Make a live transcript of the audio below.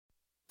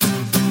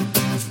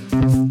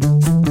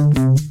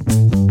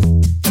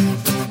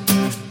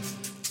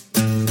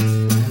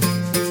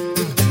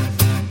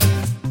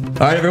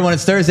All right, everyone,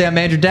 it's Thursday. I'm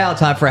Andrew Dow.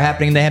 Time for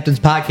Happening in the Hamptons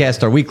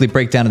podcast, our weekly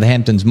breakdown of the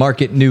Hamptons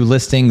market, new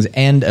listings,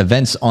 and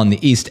events on the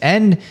East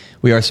End.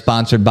 We are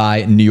sponsored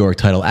by New York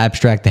Title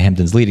Abstract, the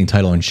Hamptons' leading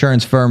title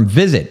insurance firm.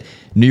 Visit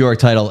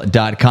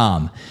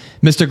newyorktitle.com.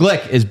 Mr.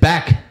 Glick is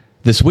back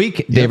this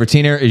week. Dave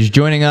Rotiner is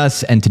joining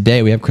us, and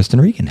today we have Kristin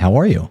Regan. How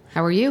are you?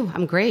 How are you?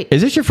 I'm great.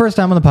 Is this your first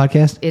time on the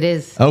podcast? It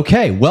is.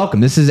 Okay,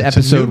 welcome. This is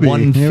episode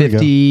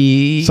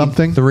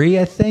 153,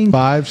 I think.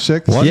 5,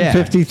 6.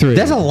 153.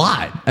 That's a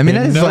lot. I mean,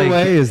 that is no like,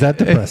 way is that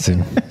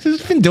depressing.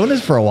 I've been doing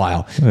this for a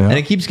while, and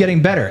it keeps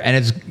getting better, and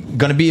it's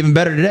going to be even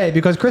better today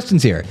because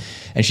Kristin's here,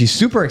 and she's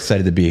super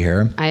excited to be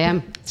here. I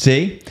am.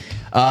 See?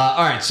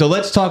 All right, so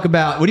let's talk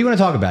about, what do you want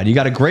to talk about? You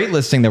got a great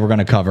listing that we're going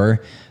to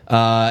cover.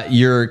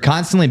 You're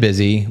constantly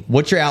busy.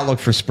 What's your outlook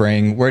for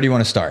spring? Where do you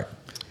want to start?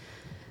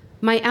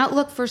 My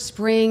outlook for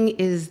spring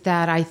is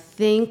that I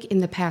think in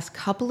the past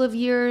couple of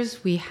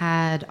years, we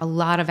had a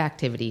lot of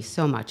activity,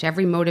 so much.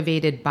 Every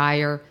motivated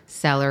buyer,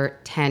 seller,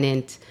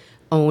 tenant,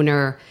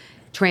 owner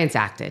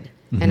transacted.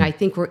 Mm-hmm. And I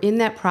think we're in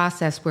that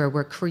process where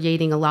we're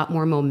creating a lot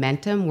more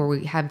momentum, where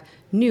we have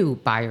new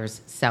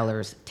buyers,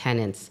 sellers,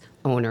 tenants,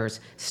 owners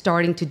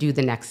starting to do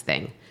the next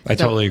thing. I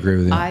totally agree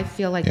with you. I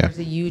feel like there's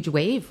a huge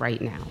wave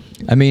right now.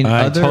 I mean,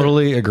 I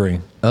totally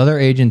agree. Other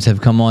agents have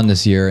come on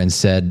this year and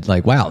said,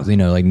 like, wow, you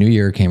know, like New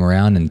Year came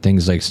around and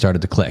things like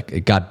started to click.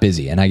 It got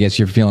busy. And I guess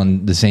you're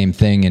feeling the same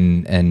thing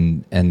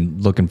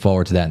and looking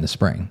forward to that in the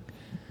spring.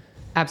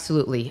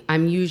 Absolutely.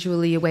 I'm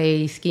usually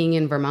away skiing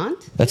in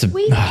Vermont That's this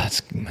week, that's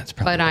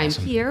probably but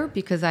awesome. I'm here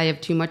because I have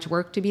too much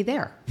work to be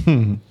there.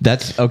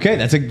 That's okay.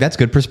 That's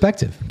good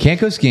perspective. Can't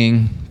go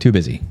skiing, too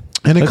busy.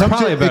 And it That's comes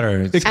probably in,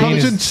 better. It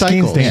comes in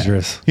Skiing's cycles.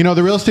 dangerous. You know,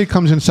 the real estate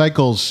comes in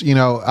cycles. You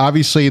know,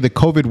 obviously the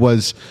COVID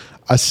was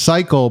a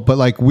cycle, but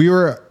like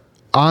we're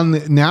on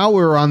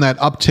that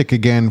uptick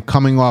again,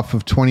 coming off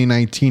of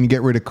 2019,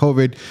 get rid of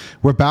COVID.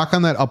 We're back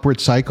on that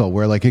upward cycle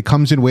where like it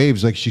comes in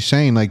waves, like she's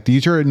saying, like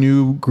these are a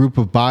new group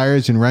of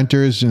buyers and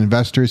renters and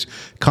investors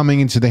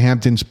coming into the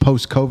Hamptons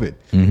post-COVID,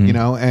 you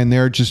know, and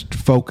they're just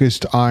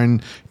focused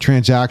on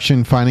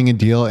transaction, finding a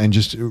deal and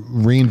just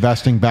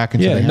reinvesting back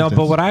into the Hamptons.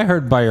 But what I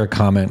heard by your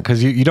comment,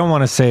 because you don't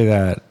want to say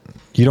that,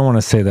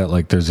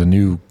 like there's a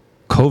new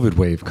COVID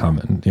wave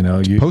coming, you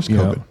know, post-COVID. You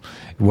know,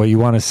 what you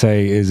want to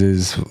say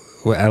is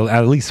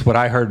at least what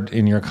I heard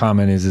in your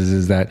comment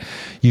is that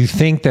you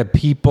think that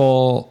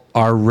people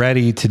are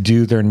ready to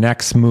do their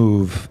next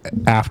move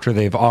after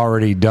they've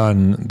already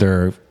done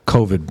their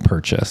COVID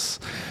purchase.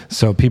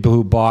 So people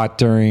who bought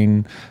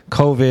during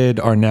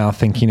COVID are now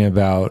thinking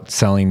about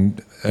selling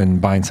and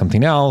buying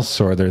something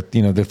else, or they're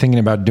thinking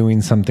about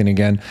doing something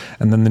again.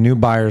 And then the new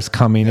buyers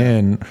coming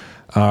in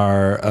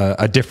are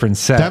a different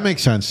set. That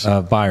makes sense.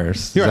 Of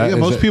buyers.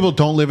 Most people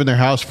don't live in their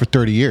house for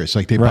 30 years.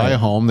 Like they buy a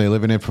home, they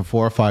live in it for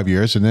 4 or 5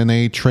 years, and then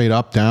they trade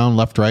up, down,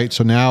 left, right.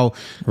 So now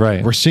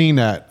we're seeing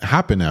that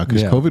happen now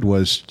because COVID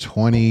was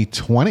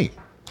 2020.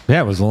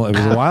 Yeah, it was a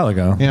while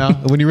ago. You know,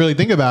 when you really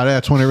think about it,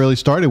 that's when it really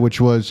started,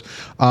 which was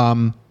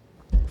 4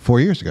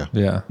 years ago.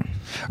 Yeah.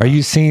 Are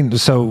you seeing,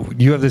 so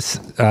you have this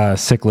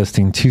sick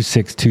listing,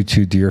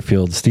 2622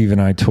 Deerfield. Steve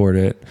and I toured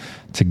it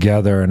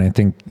together, and I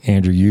think,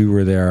 Andrew, you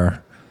were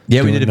there.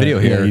 Yeah, we did a video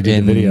here you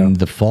did in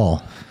the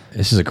fall.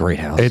 This is a great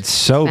house. It's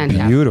so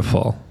Fantastic.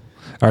 Beautiful.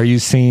 Are you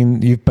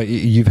seeing,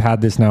 you've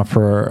had this now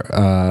for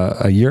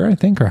a year, I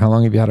think, or how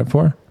long have you had it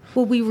for?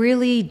 Well, we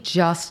really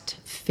just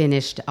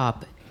finished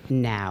up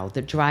now.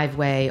 The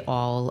driveway,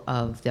 all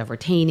of the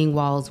retaining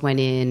walls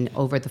went in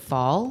over the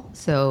fall.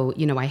 So,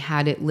 you know, I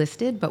had it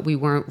listed, but we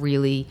weren't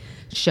really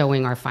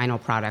showing our final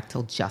product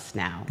till just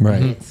now.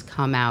 Right. And it's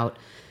come out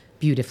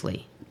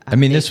beautifully. I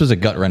mean, this was a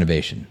gut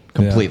renovation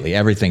completely.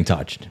 Everything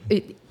touched.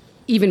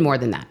 Even more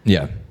than that.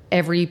 Yeah.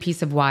 Every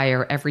piece of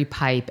wire, every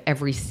pipe,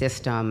 every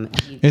system.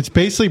 It's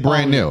basically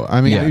brand new.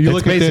 I mean, you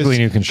look basically at this,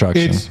 new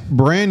construction. It's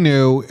brand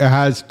new. It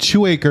has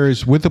 2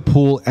 acres with a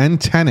pool and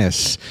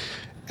tennis.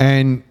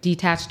 And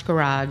Detached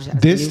garage.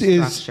 As this a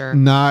new is structure.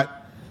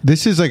 not,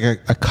 this is like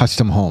a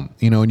custom home.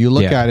 You know, when you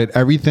look at it,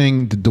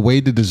 everything, the way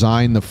the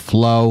design, the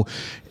flow,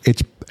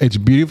 it's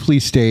beautifully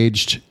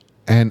staged,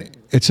 and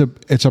it's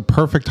a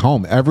perfect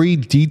home. Every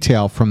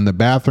detail, from the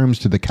bathrooms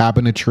to the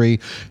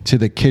cabinetry to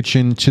the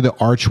kitchen to the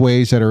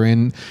archways that are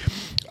in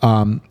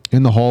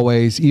the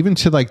hallways, even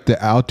to like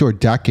the outdoor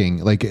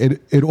decking, like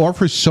it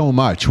offers so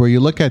much. Where you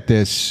look at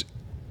this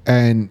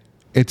and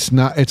it's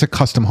a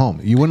custom home.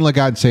 You wouldn't look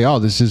out and say, oh,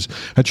 this is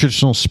a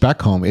traditional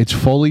spec home. It's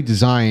fully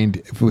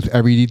designed with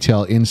every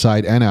detail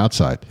inside and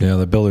outside. Yeah,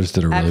 the builders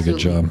did a really good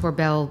job. For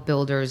Bell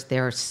builders,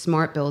 they're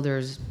smart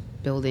builders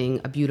building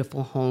a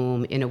beautiful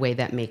home in a way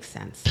that makes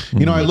sense.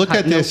 You know, I look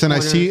at this and I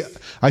see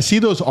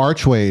those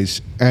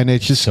archways, and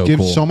it just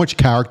gives so much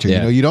character. Yeah.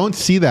 You know, you don't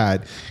see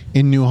that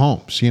in new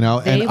homes, you know,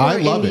 and I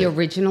love it. They were in the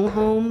original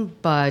home,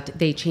 but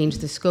they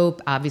changed the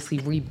scope, obviously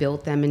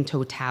rebuilt them in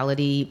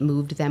totality,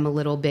 moved them a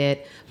little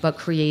bit, but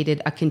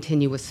created a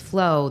continuous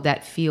flow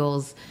that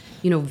feels,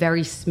 you know,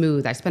 very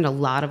smooth. I spend a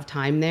lot of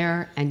time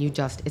there, and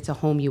it's a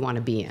home you want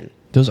to be in.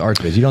 Those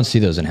archways, you don't see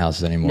those in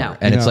houses anymore. No.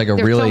 And it's like a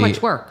There's really so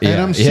much work. Yeah,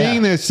 And I'm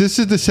seeing this. This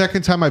is the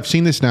second time I've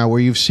seen this now,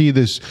 where you see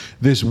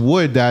this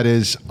wood that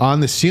is on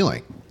the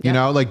ceiling. You Yeah.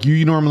 know, like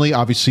you normally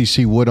obviously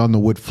see wood on the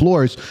wood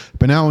floors,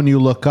 but now when you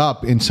look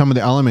up in some of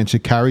the elements,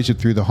 it carries it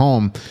through the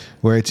home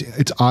where it's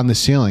on the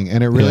ceiling,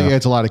 and it really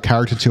adds a lot of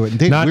character to it. And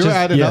Dave, Not we were just-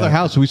 at another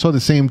house, we saw the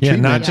same Yeah,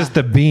 treatment. not just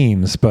the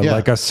beams, but Yeah.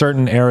 like a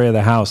certain area of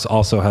the house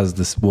also has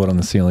this wood on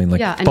the ceiling,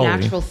 like Yeah, a fully.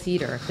 natural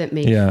cedar that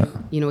makes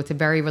it's a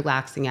very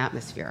relaxing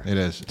atmosphere. It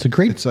is. It's a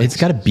great. like it's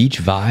got a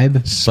beach vibe,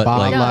 but spa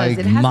like It does. like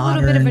It has a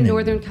little bit of a modern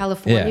Northern and-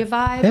 California Yeah.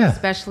 vibe, Yeah.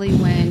 especially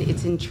when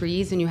it's in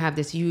trees and you have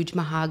this huge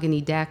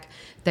mahogany deck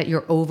that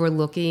you're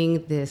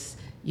overlooking this,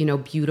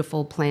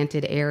 beautiful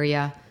planted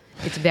area.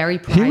 It's very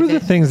private. Here were the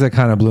things that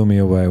kind of blew me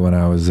away when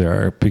I was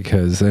there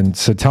and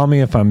so tell me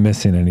if I'm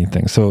missing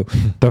anything. So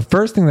the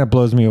first thing that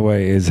blows me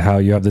away is how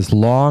you have this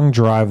long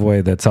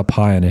driveway that's up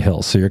high on a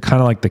hill. So you're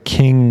kind of like the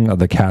king of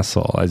the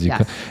castle as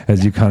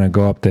you kind of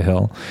go up the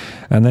hill.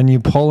 And then you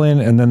pull in,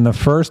 and then the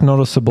first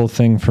noticeable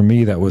thing for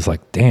me that was like,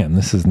 damn,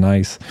 this is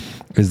nice,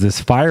 is this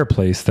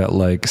fireplace that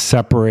like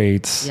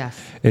separates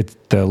it's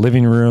the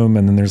living room,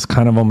 and then there's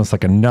kind of almost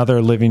like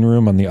another living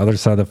room on the other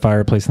side of the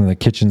fireplace and the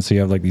kitchen. So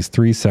you have like these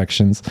three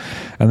sections.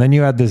 And then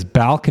you had this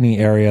balcony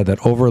area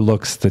that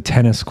overlooks the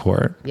tennis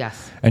court.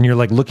 Yes. And you're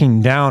like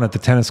looking down at the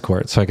tennis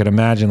court. So I could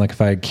imagine like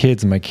if I had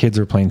kids and my kids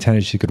were playing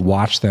tennis, you could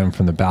watch them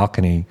from the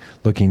balcony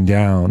looking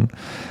down.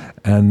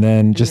 And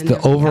then just the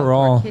there's an outdoor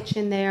overall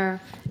kitchen there.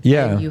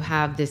 Yeah. And you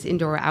have this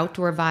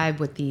indoor-outdoor vibe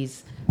with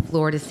these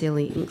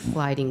floor-to-ceiling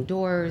sliding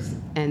doors,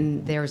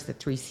 and there's the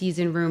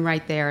three-season room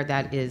right there.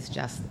 That is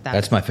just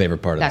That's my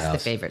favorite part of the house.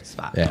 That's the favorite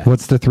spot. Yeah.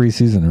 What's the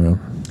 3-season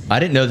room? I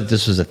didn't know that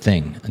this was a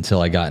thing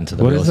until I got into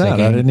the What real is estate that?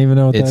 game. I didn't even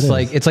know what it's that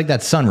like is. it's like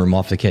that sunroom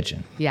off the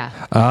kitchen. Yeah.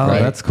 Oh, Right.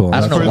 that's cool.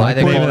 I don't know That's why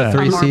they pretty call it cool. a A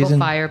three marble season.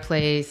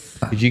 fireplace.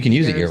 But you can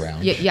use it year There's-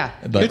 round. Yeah.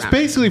 But It's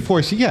basically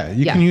you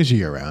Yeah. can use it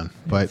year round,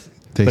 but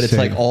it's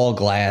like all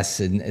glass,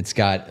 and it's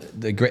got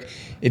the great.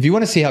 If you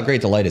want to see how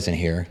great the light is in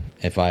here,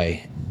 if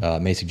I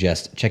may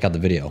suggest, check out the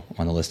video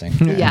on the listing.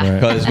 Yeah. Right.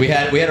 Because we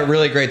had a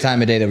really great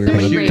time of day that we were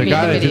Really shooting. great The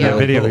guy that did that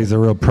video, he's a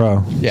real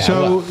pro. Yeah.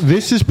 So well,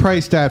 this is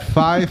priced at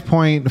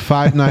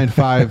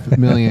 $5.595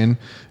 million.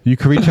 You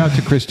can reach out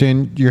to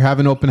Kristin. You're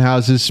having open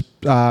houses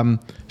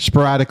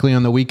sporadically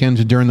on the weekends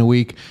and during the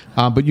week,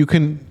 but you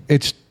could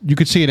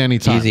see it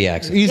anytime. Easy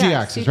access. Easy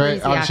Yeah, access, super right?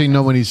 easy Obviously, access.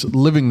 nobody's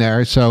living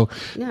there, so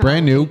No,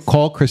 brand new. it's-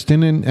 Call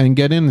Kristin and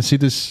get in and see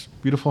this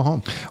beautiful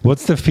home.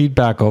 What's the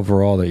feedback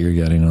overall that you're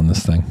getting on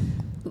this thing?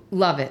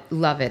 Love it.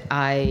 Love it.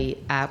 I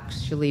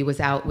actually was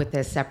out with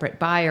a separate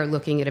buyer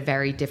looking at a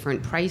very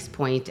different price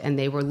point, and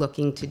they were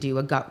looking to do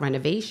a gut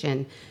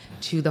renovation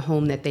to the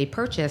home that they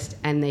purchased.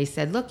 And they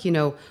said, look,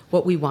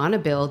 what we want to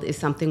build is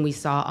something we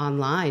saw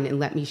online, and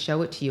let me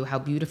show it to you how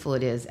beautiful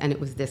it is. And it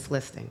was this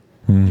listing.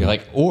 you're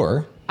like,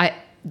 or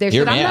They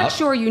Hear said, me I'm out. not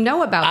sure you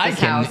know about I this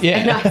can- house. yeah.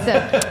 And I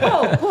said,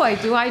 oh, boy,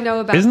 do I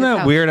know about Isn't this that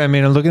house. weird? I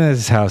mean, I'm looking at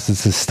this house.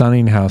 It's a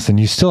stunning house, and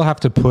you still have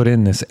to put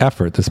in this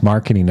effort, this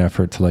marketing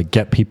effort to like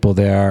get people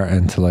there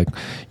and to like,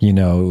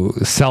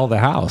 sell the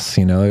house,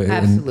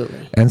 Absolutely.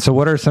 And so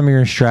what are some of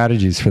your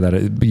strategies for that?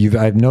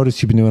 I've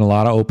noticed you've been doing a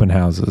lot of open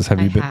houses. Have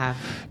I you been have.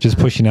 just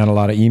pushing out a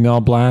lot of email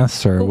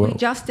blasts or Well, we what?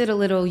 just did a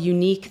little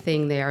unique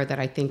thing there that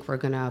I think we're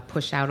going to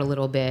push out a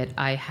little bit.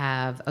 I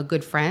have a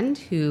good friend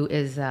who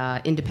is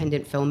an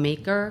independent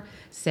filmmaker,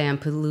 Sam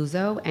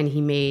Paluzzo, and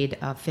he made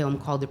a film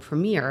called The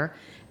Premiere,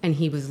 and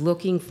he was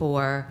looking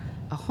for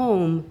a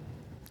home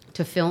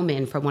to film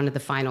in for one of the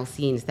final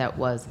scenes that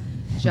was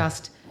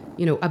just,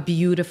 a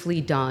beautifully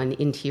done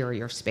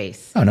interior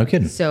space. Oh, no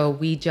kidding. So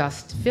we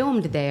just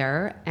filmed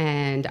there,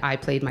 and I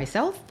played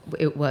myself.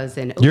 It was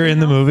an You're open in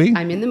the house. movie?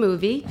 I'm in the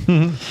movie.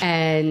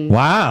 And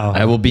Wow.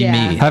 I will be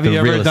Yeah. me. Have the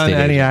you real ever done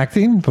estate any agent.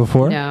 acting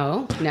before?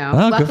 No. Oh, good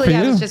Luckily, for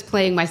I was you. just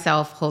playing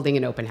myself holding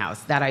an open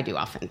house. That I do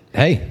often.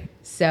 Hey,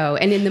 So,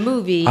 and in the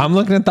movie, I'm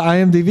looking at the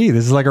IMDb.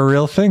 This is like a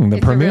real thing, the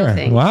it's premiere. a real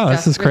thing. Wow,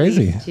 Just this is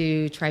crazy. released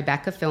to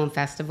Tribeca Film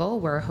Festival.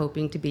 We're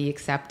hoping to be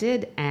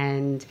accepted,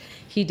 and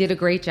he did a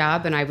great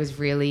job, and I was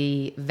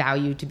really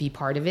valued to be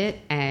part of it,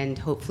 and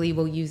hopefully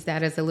we'll use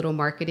that as a little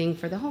marketing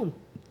for the home.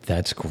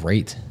 that's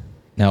great.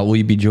 Now, will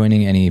you be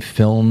joining any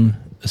film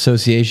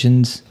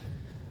associations?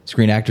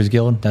 Screen Actors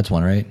Guild? That's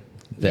one, right?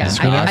 The Yeah,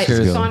 Screen Actors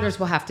Guild. Saunders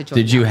will have to join.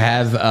 Did you that.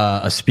 have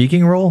a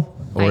speaking role,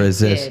 or I is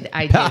this? did.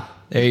 I did.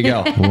 There you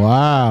go.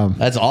 Wow.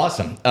 That's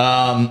awesome.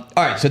 All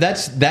right, so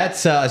that's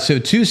so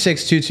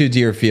 2622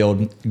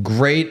 Deerfield.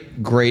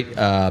 Great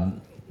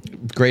home.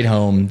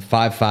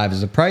 5.5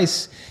 is the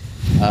price.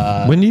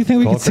 When do you think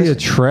we Call could see a Kristin.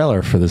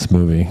 trailer for this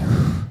movie?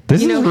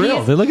 This is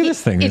real. Look at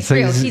this thing. It's like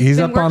real. he's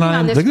been up on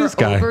working Look at this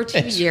guy. over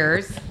 2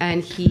 years,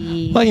 and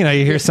he. Well, you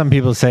hear some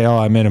people say, "Oh,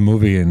 I'm in a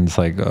movie," and it's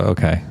like,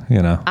 okay,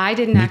 I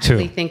didn't Me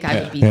actually too. think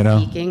I would be You know?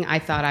 speaking. I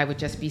thought I would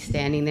just be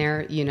standing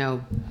there,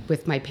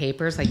 with my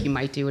papers, like you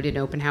might do at an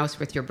open house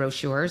with your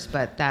brochures.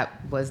 But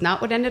that was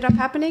not what ended up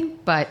happening.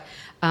 But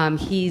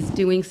he's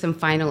doing some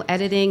final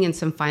editing and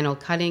some final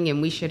cutting, and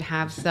we should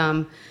have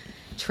some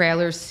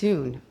trailers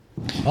soon.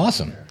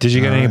 Awesome. Did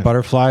you get any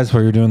butterflies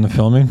while you're doing the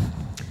filming?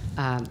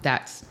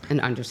 That's an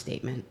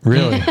understatement.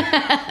 Really?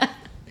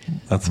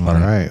 That's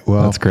funny. All right.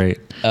 Well, that's great.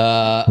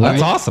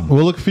 That's awesome.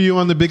 We'll look for you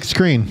on the big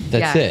screen.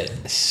 That's Yes.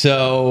 it.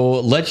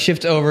 So let's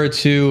shift over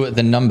to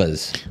the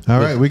numbers. All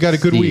right, we got a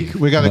good Steve.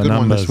 week. We got a The good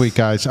one numbers. this week,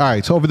 guys. All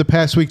right, so over the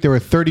past week, there were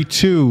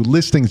 32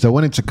 listings that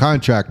went into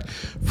contract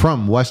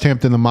from West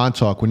Hampton to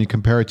Montauk. When you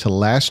compare it to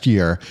last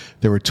year,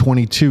 there were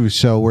 22.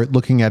 So we're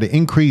looking at an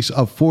increase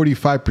of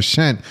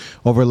 45%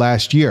 over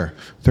last year.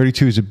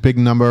 32 is a big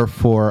number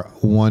for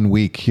 1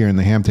 week here in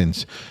the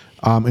Hamptons.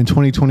 In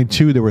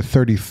 2022, there were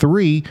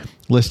 33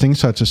 listings,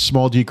 so it's a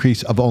small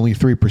decrease of only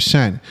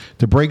 3%.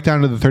 The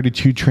breakdown of the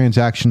 32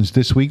 transactions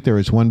this week, there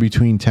is one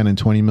between 10 and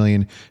 20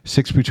 million,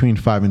 6 between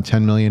 5 and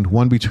 10 million,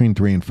 1 between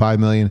 3 and 5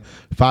 million,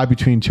 5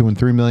 between 2 and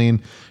 3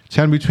 million,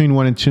 10 between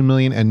 1 and 2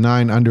 million, and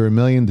 9 under $1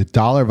 million. The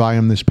dollar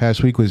volume this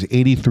past week was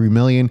 83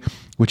 million,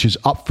 which is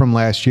up from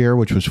last year,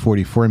 which was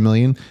 44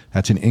 million.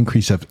 That's an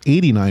increase of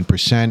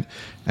 89%.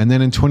 And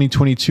then in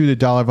 2022, the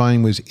dollar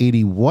volume was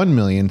 81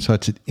 million. So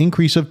it's an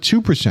increase of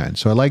 2%.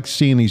 So I like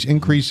seeing these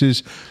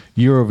increases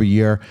year over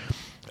year.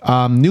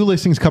 New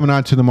listings coming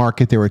onto the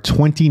market, there were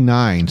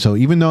 29. So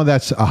even though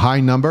that's a high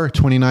number,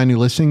 29 new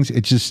listings,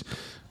 it's just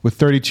with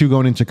 32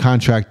 going into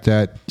contract,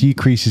 that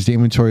decreases the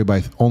inventory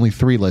by only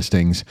 3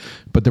 listings.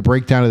 But the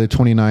breakdown of the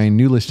 29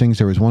 new listings,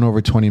 there was 1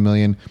 over 20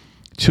 million,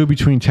 2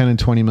 between 10 and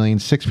 20 million,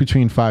 6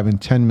 between 5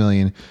 and 10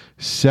 million,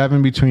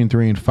 7 between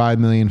 3 and 5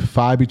 million,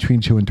 5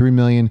 between 2 and 3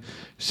 million,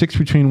 6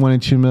 between 1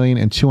 and 2 million,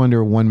 and 2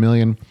 under 1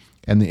 million.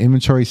 And the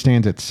inventory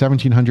stands at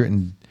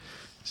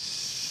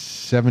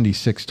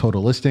 1,776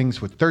 total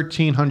listings, with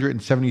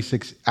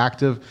 1,376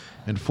 active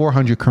and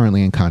 400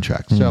 currently in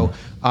contract. So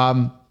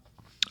a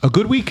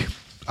good week.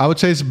 I would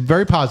say it's a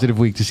very positive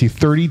week to see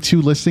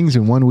 32 listings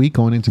in 1 week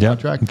going into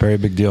contract. Very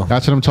big deal.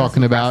 That's what I'm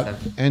talking about.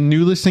 And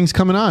new listings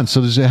coming on. So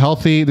this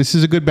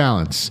is a good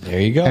balance. There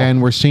you go. And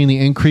we're seeing the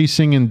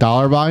increasing in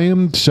dollar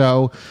volume.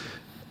 So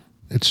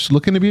it's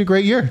looking to be a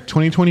great year,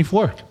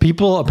 2024.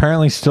 People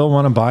apparently still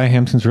want to buy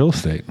Hamptons real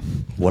estate.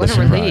 What a What a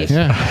surprise. relief.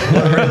 Yeah.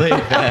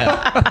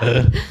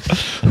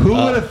 Who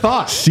would have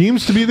thought?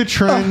 Seems to be the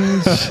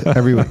trend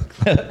every week.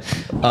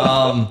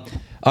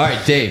 All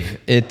right, Dave.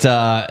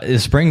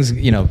 Spring's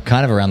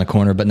kind of around the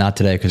corner, but not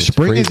today because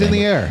Spring is in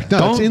the air.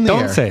 No, it's in the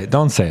air.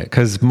 Don't say it,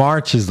 because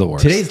March is the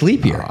worst. Today's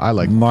leap year. I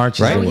like March is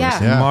Right? the Oh, worst.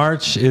 yeah.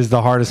 March is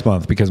the hardest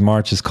month because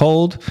March is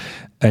cold,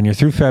 and you're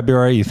through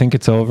February. You think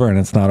it's over, and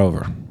it's not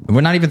over.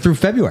 We're not even through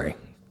February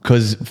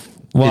because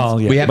we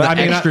have But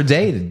an extra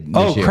day. This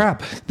Oh year.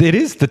 crap! It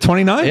is the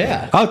 29th.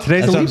 Yeah. Oh,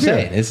 today's That's the what I'm leap year.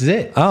 saying. This is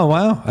it. Oh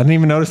wow! I didn't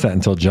even notice that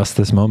until just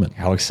this moment.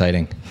 How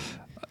exciting!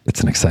 It's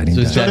an exciting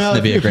So day. it's destined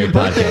to be a if your great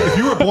birthday- podcast. If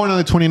you were born on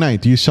the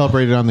 29th, do you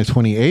celebrate it on the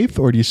 28th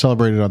or do you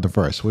celebrate it on the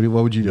 1st? What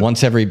would you do?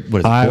 Once every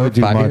I 4 would do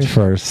 5 March years?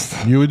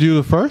 1st. You would do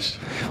the 1st?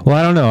 Well,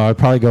 I don't know. I'd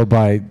probably go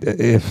by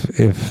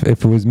if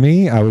it was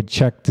me. I would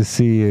check to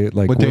see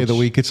What day of the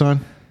week it's on?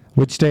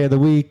 which day of the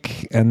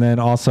week, and then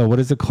also what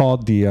is it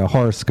called, the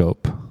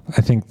horoscope.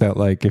 I think that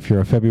if you're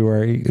a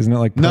February, isn't it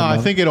like per No, I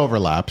month? think it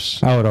overlaps.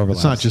 Oh, it overlaps.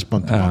 It's not just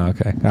month to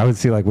month. okay. I would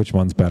see which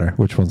one's better,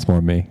 which one's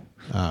more me.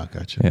 Oh,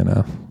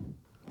 gotcha.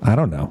 I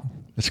don't know.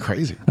 It's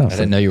crazy. I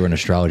didn't know you were an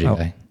astrology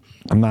guy.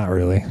 I'm not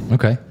really.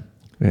 Okay.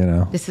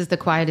 This is the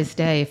quietest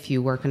day if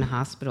you work in a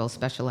hospital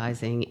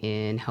specializing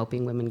in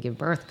helping women give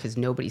birth because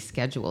nobody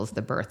schedules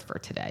the birth for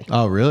today.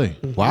 Oh, really?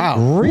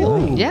 Wow.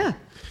 Really? Yeah.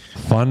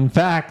 Fun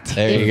fact.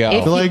 There you go.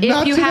 If, They're like, if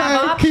 "Not you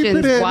have today, keep it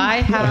options, in." why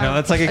have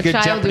that's like a good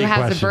child Jeopardy who has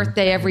question. a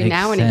birthday every Makes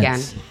now and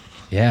sense. again?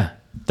 Yeah.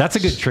 That's a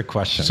good trick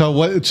question. So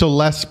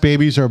less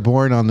babies are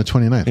born on the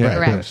 29th. Yeah, right.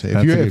 correct. Yes. That's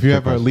a good If you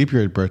have a question. leap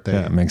year birthday.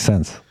 yeah, it makes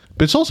sense.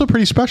 But it's also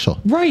pretty special.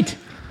 Right.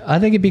 I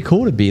think it'd be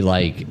cool to be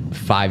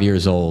 5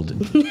 years old,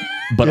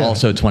 but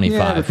also 25.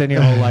 Yeah, but then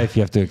your whole life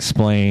you have to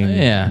explain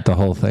Yeah. the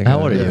whole thing.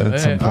 How old are you? At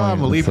some Oh, point,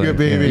 I'm a leap it's year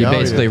baby. You're Oh,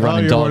 basically yeah.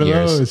 running Oh, dog you're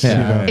one of years. those.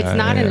 Yeah. It's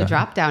not in the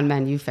drop-down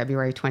menu,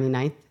 February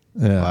 29th.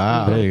 Yeah.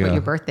 Wow. There you Put go.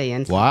 your birthday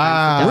in.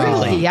 Wow.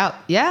 Really? Really?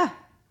 Yeah.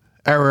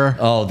 Error.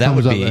 Oh, that Comes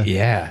would up be, there.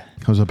 yeah.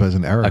 Comes up as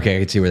an error. Okay, I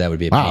could see where that would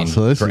be a Wow, pain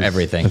so this for is-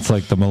 everything. It's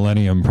like the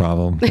millennium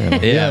problem. Yeah.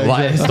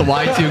 Yeah, it's the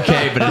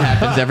Y2K, but it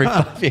happens every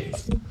 5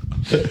 years.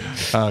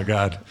 Oh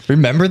God.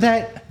 Remember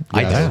that?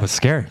 That was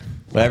scary.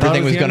 When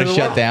everything was the going end to of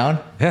the shut world. down.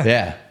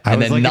 Yeah. I And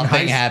was then in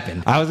nothing high-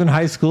 happened. I was in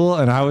high school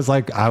and I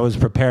was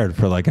prepared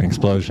for an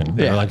explosion.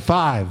 They Yeah. were like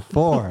 5,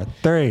 4,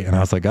 3, and I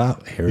was like, oh,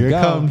 here Here we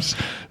it go. comes.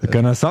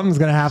 Something's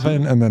gonna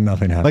happen, and then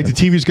nothing happened. Like the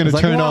TV's going It's to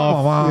like, turn wow,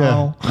 off.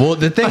 wow. Well,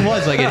 the thing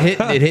was,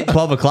 it hit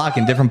 12 o'clock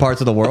in different parts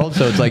of the world.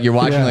 So it's like you're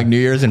watching Yeah. New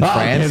Year's in Oh,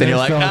 France, okay, and you're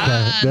like,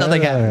 that's okay.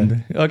 nothing Yeah.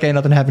 happened. Okay,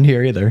 nothing happened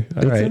here either.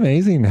 All It's right.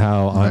 amazing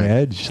how on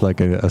edge,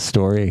 a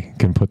story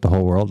can put the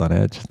whole world on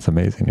edge. It's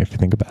amazing if you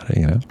think about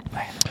it,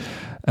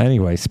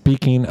 Anyway,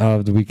 speaking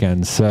of the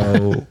weekend,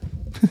 so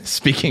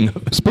Speaking of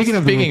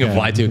the weekend,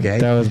 Y2K,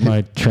 that was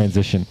my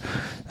transition.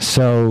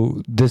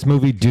 So this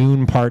movie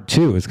Dune Part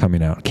 2 is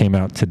came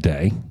out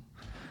today.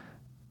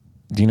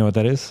 Do you know what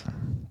that is?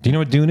 Do you know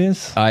what Dune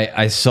is?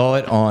 I saw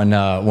it on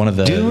one of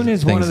the Dune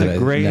is one of things the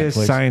greatest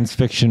Netflix. science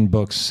fiction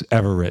books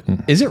ever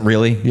written. Is it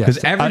really? Yes.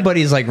 Because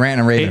everybody's like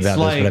ranting and raving about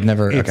this, but I've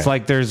never. It's okay.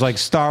 like there's like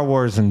Star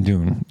Wars and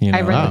Dune. You know?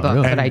 I read the book,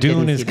 really? but And I Dune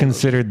didn't is see the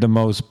considered the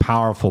most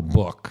powerful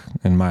book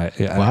in my.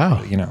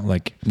 Wow. You know,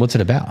 like What's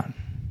it about?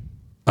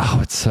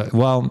 it's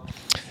well.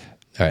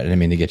 All right, I didn't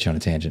mean to get you on a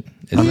tangent.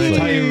 Is I'm it going to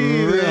like- tell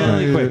you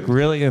really quick,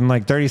 really in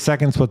like 30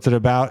 seconds. What's it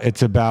about?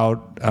 It's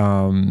about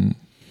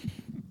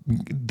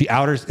the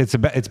outer.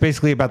 It's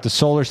basically about the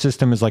solar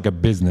system is like a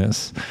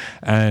business,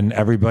 and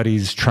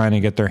everybody's trying to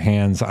get their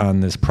hands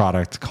on this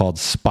product called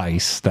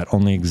spice that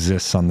only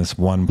exists on this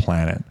one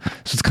planet.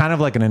 So it's kind of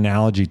like an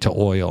analogy to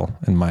oil,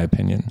 in my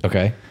opinion.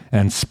 Okay.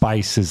 And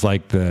spice is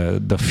like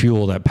the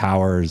fuel that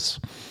powers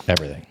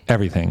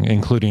everything,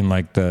 including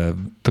like the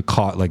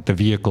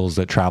vehicles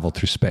that travel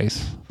through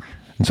space.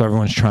 And so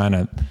everyone's trying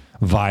to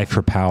vie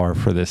for power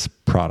for this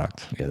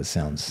product. Yeah, that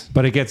sounds.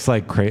 But it gets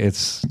like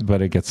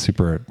but it gets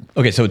super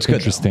Okay, so it's good.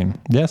 interesting.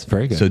 Yes,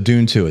 very good. So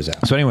Dune 2 is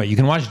out. So anyway, you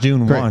can watch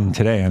Dune 1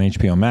 today on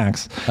HBO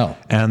Max. Oh.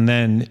 And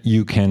then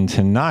you can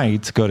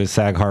tonight go to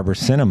Sag Harbor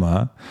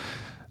Cinema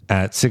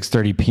at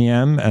 6:30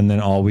 p.m. and then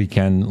all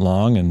weekend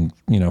long, and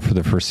for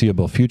the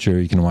foreseeable future,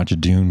 you can watch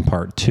Dune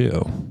Part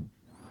 2.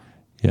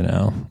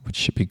 Which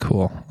should be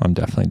cool. I'm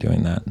definitely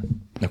doing that.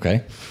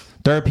 Okay.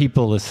 There are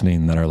people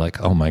listening that are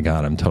like, "Oh my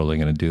god, I'm totally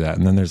going to do that."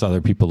 And then there's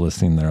other people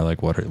listening that are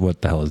like,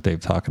 "What the hell is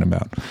Dave talking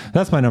about?"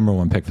 That's my number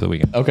one pick for the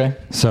weekend. Okay.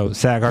 So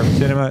Sag Harbor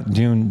Cinema,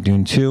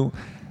 Dune 2.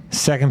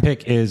 Second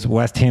pick is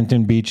West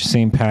Hampton Beach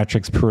St.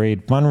 Patrick's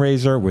Parade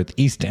fundraiser with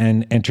East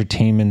End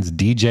Entertainment's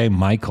DJ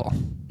Michael.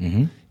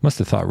 Mm-hmm. Must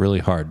have thought really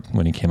hard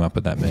when he came up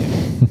with that name.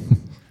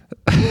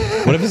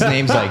 What if his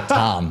name's like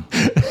Tom?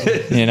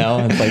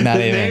 It's like not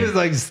His even. name is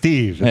like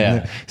Steve. Yeah.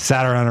 And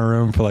sat around a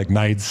room for like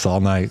nights, all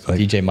night. Like,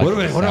 DJ Michael.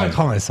 What do I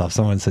call myself?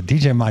 Someone said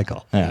DJ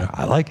Michael. Yeah.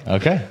 I like it.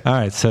 Okay. All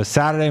right. So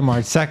Saturday,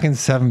 March 2nd,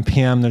 7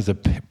 p.m. There's a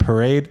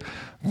parade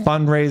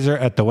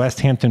fundraiser at the West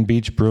Hampton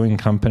Beach Brewing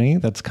Company.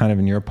 That's kind of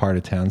in your part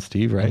of town,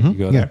 Steve, right? You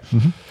go there. Yeah.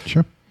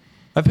 Sure.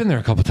 I've been there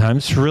a couple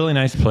times. It's a really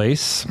nice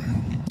place.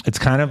 It's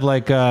kind of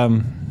like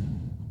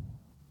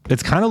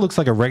it kind of looks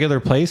like a regular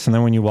place, and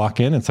then when you walk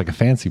in, it's like a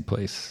fancy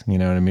place. You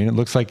know what I mean? It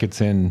looks like it's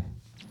in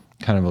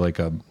kind of like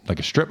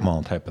a strip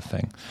mall type of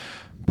thing.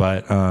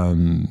 But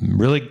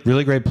really,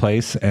 really great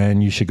place,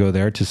 and you should go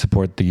there to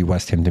support the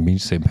West Hampton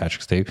Beach St.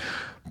 Patrick's Day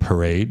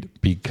Parade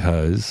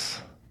because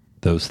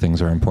those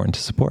things are important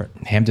to support.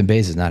 Hampton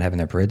Bays is not having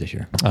their parade this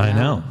year. I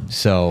know.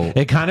 So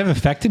It kind of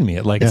affected me.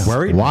 It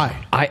worried me. Why?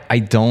 I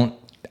don't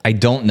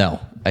know.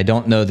 I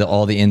don't know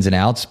all the ins and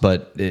outs,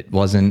 but it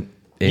wasn't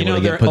able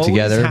to there get put always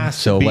together. has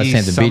to So be West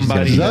Hampton Beach is going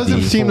somebody to It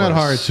doesn't seem that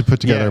hard to put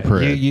together a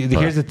parade.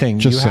 Here's the thing.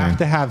 Just You have saying.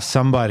 to have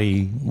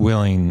somebody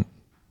willing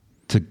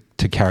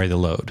to carry the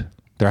load.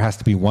 There has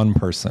to be one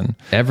person.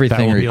 Everything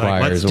that will be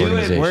requires Let's do it.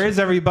 organization. Where is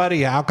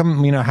everybody? How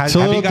come, It's a have you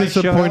little guys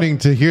showed up? disappointing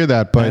to hear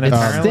that, but And It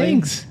apparently-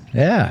 stinks.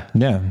 Yeah.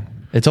 Yeah.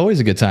 It's always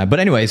a good time. But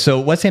anyway,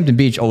 so West Hampton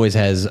Beach always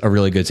has a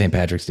really good St.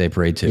 Patrick's Day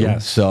parade too.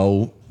 Yes.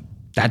 So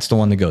that's the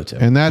one to go to.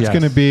 and that's Yes.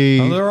 going to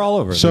be. Oh, they're all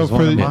over. So There's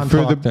one in for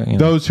Montauk that,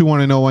 those who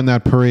want to know when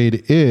that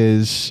parade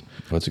is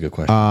What's a good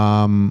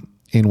question?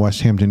 in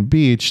West Hampton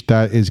Beach,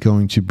 that is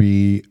going to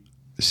be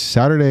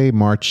Saturday,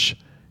 March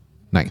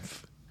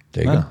 9th.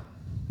 There you Oh. go.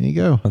 There you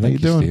go. How Well, you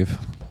thank you, doing? Steve.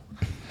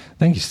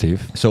 Thank you,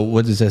 Steve. So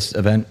what is this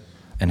event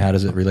and how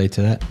does it relate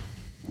to that?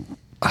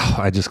 Oh,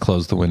 I just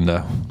closed the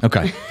window.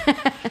 Okay.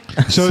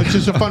 So it's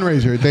just a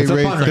fundraiser. They It's a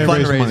raise fundraiser.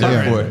 money. Fundraiser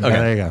Yeah. for it. Okay.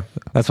 There you go.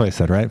 That's what I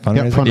said, right?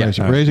 Yeah,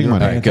 fundraiser. All Raising You were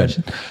money. paying All right, good.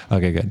 attention?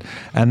 Okay, good.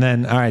 And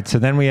then, all right, so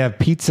then we have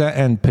pizza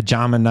and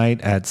pajama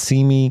night at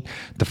See Me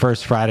the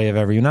first Friday of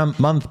every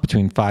month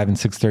between 5 and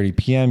 6:30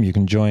 p.m. You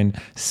can join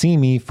See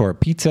Me for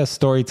pizza,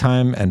 story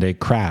time, and a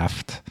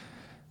craft,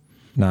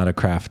 not a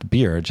craft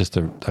beer, just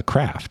a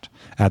craft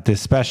at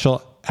this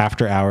special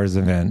after hours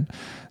event.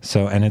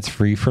 So, and it's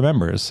free for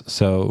members.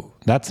 So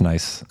that's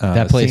nice.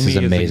 That place See is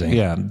Me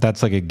amazing.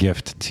 that's like a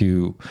gift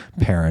to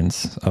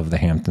parents of the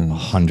Hamptons.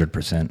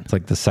 100%. It's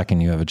like the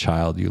second you have a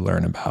child, you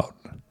learn about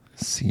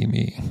See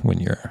Me when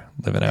you're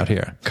living out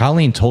here.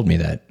 Colleen told me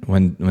that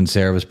when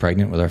Sarah was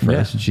pregnant with our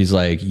first, Yeah. she's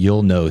like,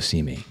 "You'll know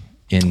See Me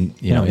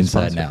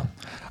inside now."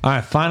 All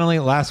right, finally,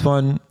 last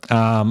one.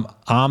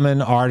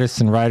 Amen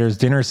Artists and Writers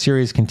Dinner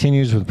Series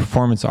continues with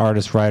performance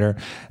artist, writer,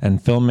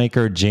 and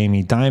filmmaker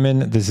Jamie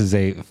Dimon. This is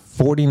a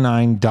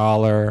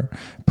 $49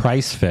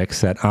 price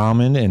fix at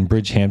Amen in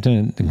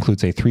Bridgehampton. It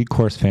includes a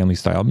 3-course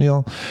family-style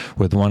meal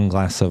with 1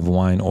 glass of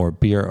wine or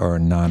beer or a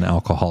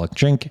non-alcoholic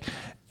drink.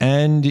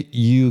 And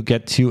you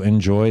get to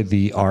enjoy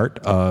the art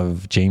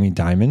of Jamie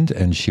Dimon,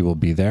 and she will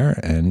be there.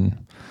 And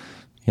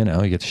you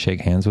get to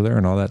shake hands with her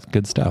and all that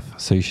good stuff.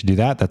 So you should do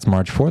that. That's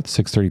March 4th,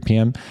 6:30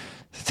 p.m.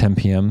 to 10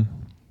 p.m.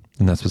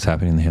 And that's what's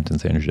happening in the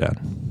Hamptons, Andrew Dad.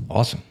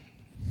 Awesome.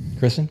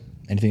 Kristen,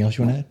 anything else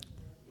you want to add?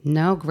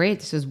 No, great.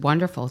 This is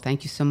wonderful.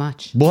 Thank you so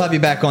much. We'll have you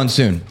back on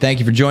soon. Thank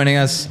you for joining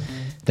us.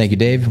 Thank you,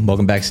 Dave.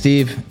 Welcome back,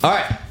 Steve. All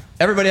right.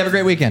 Everybody have a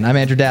great weekend. I'm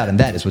Andrew Dowd, and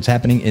that is what's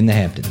happening in the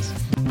Hamptons.